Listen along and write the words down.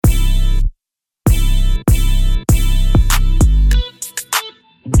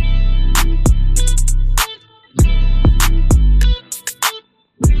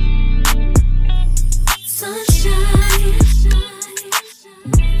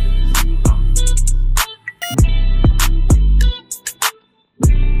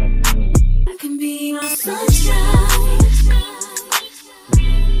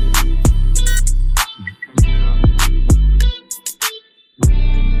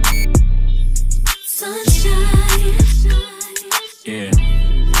sunshine. Yeah.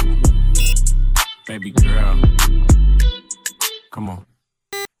 Baby girl. Come on.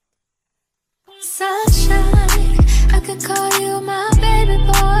 Sunshine, I could call you my baby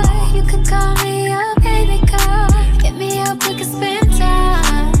boy. You could call me your baby girl. Hit me up, we could spend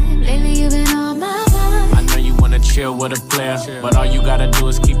time. Lately you've been on my mind. I know you wanna chill with a player, but all you gotta do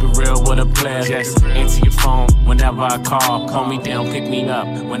is keep it real with a player. Just answer your phone whenever I call. Call me down, pick me up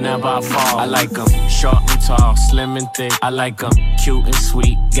whenever I fall. I like 'em short and tall, slim and thick. I like 'em cute and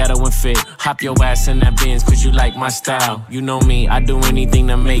sweet, ghetto and fit. Hop your ass in that Benz, cause you like my style. You know me, I do anything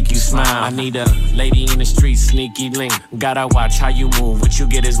to make you smile. I need a lady in the street, sneaky link. Gotta watch how you move, what you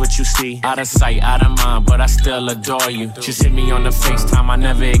get is what you see. Out of sight, out of mind, but I still adore you. Just hit me on the FaceTime, I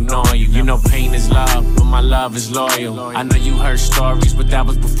never ignore you. You know pain is love, but my love is loyal. I know you heard stories, but that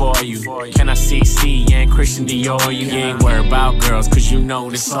was before you. Can I see and Christian Dior? You ain't worried about girls, cause you know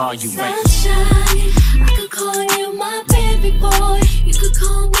this all you, baby. Sunshine, I could call you my baby boy. You could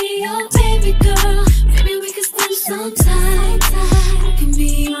call me your baby girl. Maybe we could spend some time. I can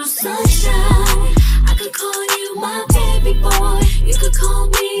be your sunshine. I could call you my baby boy. You could call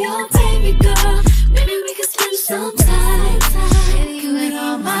me your baby girl. Maybe we could spend some time. Baby, you ain't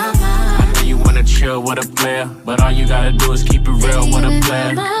on my mind. I know you wanna chill with a player, but all you gotta do is keep it real with a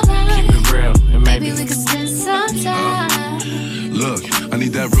player. Keep it real, and maybe we could spend some time. Look, I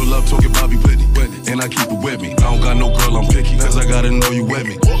need that real love talking Bobby Whitney. And I keep it with me. I don't got no girl, I'm picky. Cause I gotta know you with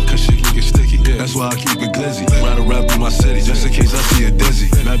me. Cause shit can get sticky. That's why I keep it glizzy. Ride around through my city just in case I see it dizzy.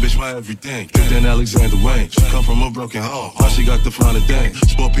 That bitch my everything. Then Alexander Wayne. Come from a broken home. Why she got the finer thing?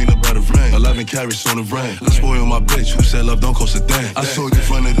 Sport peanut butter rain. 11 carats on the rain. I spoil my bitch. Who said love don't cost a thing? I saw you in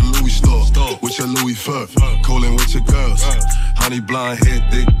front of the Louis store. With your Louis fur. Coolin' with your girls. Honey blonde hair,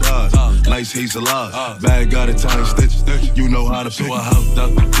 thick thighs. Nice hazel eyes. Bag got a tiny stitch. You know how to pick. So I hopped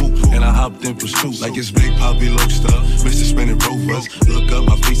out the coupe. And I hopped in pursuit. Like it's Big Poppy Lobster. Mr. Spinning Rovers. Look up,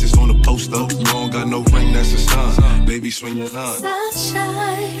 my face is on the poster. You don't got no ring, that's a sign. Baby, swing your line.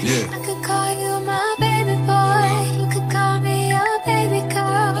 Sunshine, yeah. I could call you my baby boy. You could call me your baby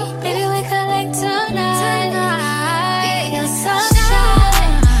girl. Maybe we could like tonight. Be your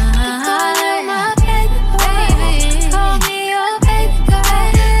sunshine. I could call you my baby boy. You could call me your baby girl.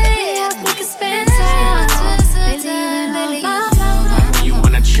 Maybe we could spend time. You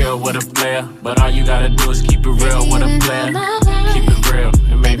wanna chill with a player, but all you gotta do is keep it real with a player. Keep it real,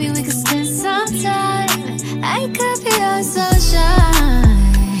 and maybe we could spend some time. I could be your sunshine.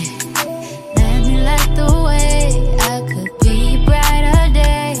 Let me light the way. I could be a brighter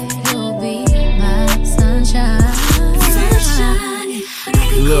day. You'll be my sunshine. Sunshine.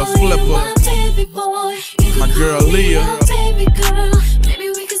 Little flipper. My baby boy. My girl Leah.